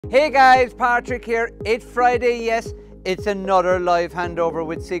Hey guys, Patrick here. It's Friday, yes, it's another live handover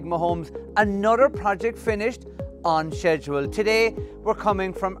with Sigma Homes. Another project finished on schedule. Today we're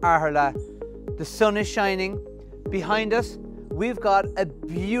coming from Aherla. The sun is shining. Behind us we've got a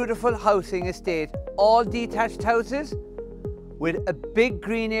beautiful housing estate, all detached houses with a big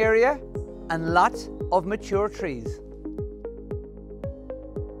green area and lots of mature trees.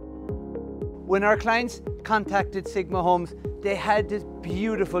 When our clients contacted Sigma Homes, they had this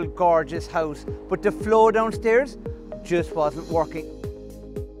beautiful, gorgeous house, but the flow downstairs just wasn't working.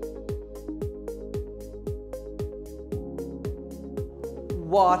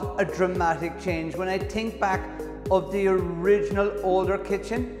 What a dramatic change. When I think back of the original older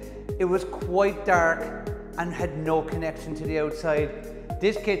kitchen, it was quite dark and had no connection to the outside.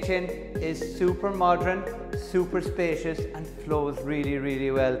 This kitchen is super modern, super spacious and flows really, really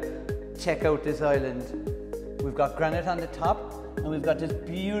well. Check out this island. We've got granite on the top and we've got this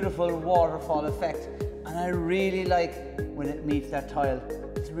beautiful waterfall effect, and I really like when it meets that tile.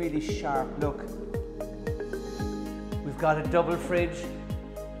 It's a really sharp look. We've got a double fridge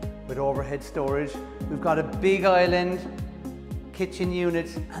with overhead storage. We've got a big island, kitchen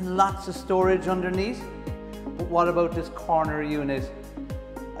units and lots of storage underneath. But what about this corner unit?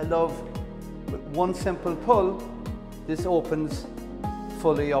 I love with one simple pull, this opens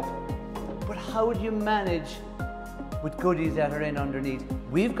fully up. But how do you manage with goodies that are in underneath?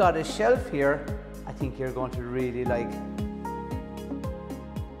 We've got a shelf here I think you're going to really like.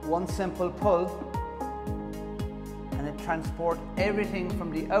 One simple pull and it transports everything from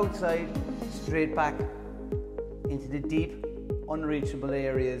the outside straight back into the deep, unreachable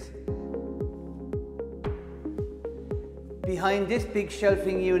areas. Behind this big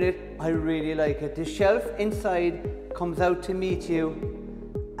shelving unit, I really like it. The shelf inside comes out to meet you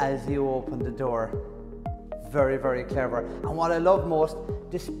as you open the door. Very, very clever. And what I love most,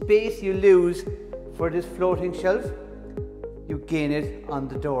 the space you lose for this floating shelf, you gain it on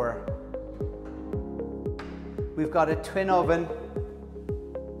the door. We've got a twin oven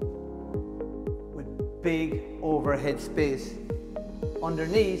with big overhead space.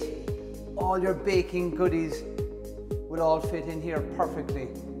 Underneath, all your baking goodies will all fit in here perfectly.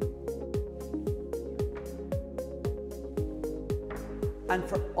 And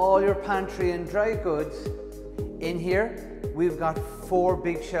for all your pantry and dry goods, in here, we've got 4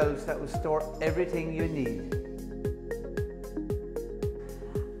 big shelves that will store everything you need.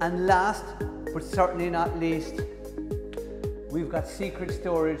 And last, but certainly not least, we've got secret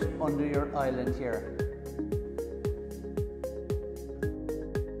storage under your island here.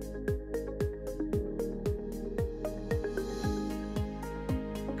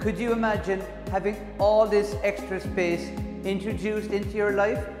 Could you imagine having all this extra space introduced into your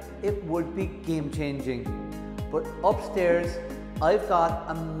life? It would be game-changing. But upstairs, I've got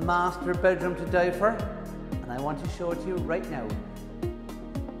a master bedroom to die for, and I want to show it to you right now.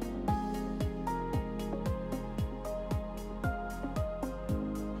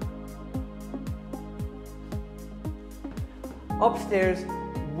 Upstairs,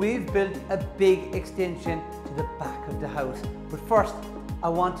 we've built a big extension to the back of the house. But first, I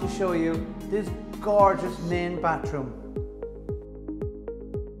want to show you this gorgeous main bathroom.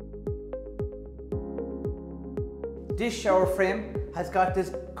 This shower frame has got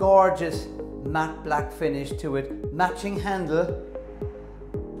this gorgeous matte black finish to it, matching handle.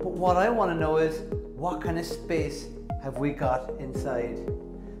 But what I want to know is, what kind of space have we got inside?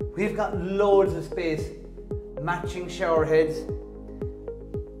 We've got loads of space, matching shower heads,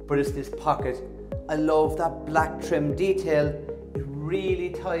 but it's this pocket. I love that black trim detail. It really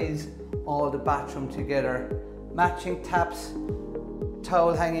ties all the bathroom together. Matching taps,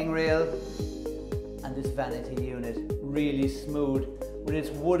 towel hanging rail, and this vanity unit, really smooth with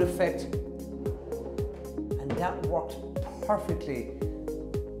its wood effect, and that works perfectly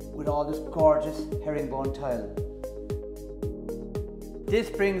with all this gorgeous herringbone tile.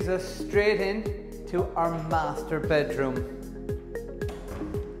 This brings us straight in to our master bedroom.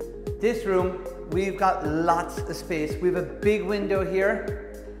 This room, we've got lots of space. We have a big window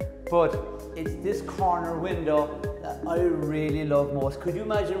here, but it's this corner window that I really love most. Could you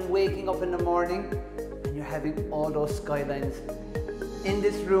imagine waking up in the morning and you're having all those skylines? In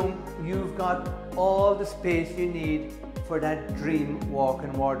this room, you've got all the space you need for that dream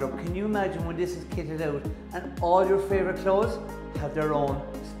walk-in wardrobe. Can you imagine when this is kitted out and all your favorite clothes have their own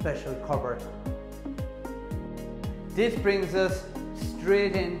special cupboard? This brings us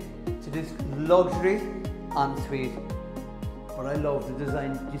straight in to this luxury ensuite. But I love the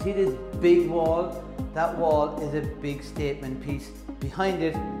design. You see this big wall? That wall is a big statement piece. Behind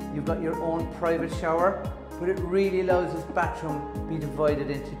it, you've got your own private shower, but it really allows this bathroom to be divided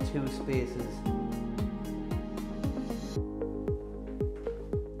into two spaces.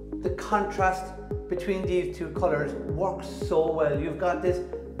 The contrast between these two colours works so well. You've got this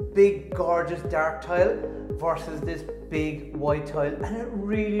big gorgeous dark tile versus this big white tile, and it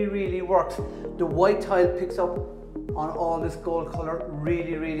really works. The white tile picks up on all this gold colour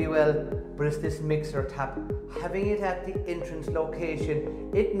really well, but it's this mixer tap. Having it at the entrance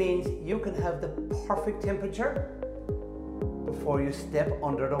location, it means you can have the perfect temperature before you step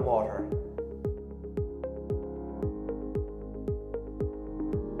under the water.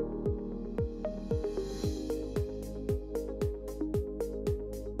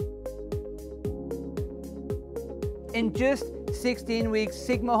 In just 16 weeks,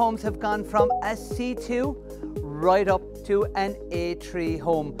 Sigma Homes have gone from a C2 right up to an A3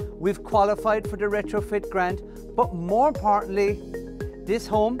 home. We've qualified for the retrofit grant, but more importantly, this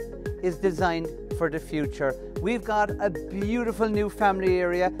home is designed for the future. We've got a beautiful new family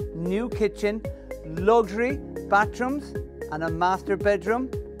area, new kitchen, luxury bathrooms, and a master bedroom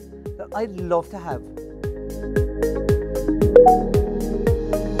that I'd love to have.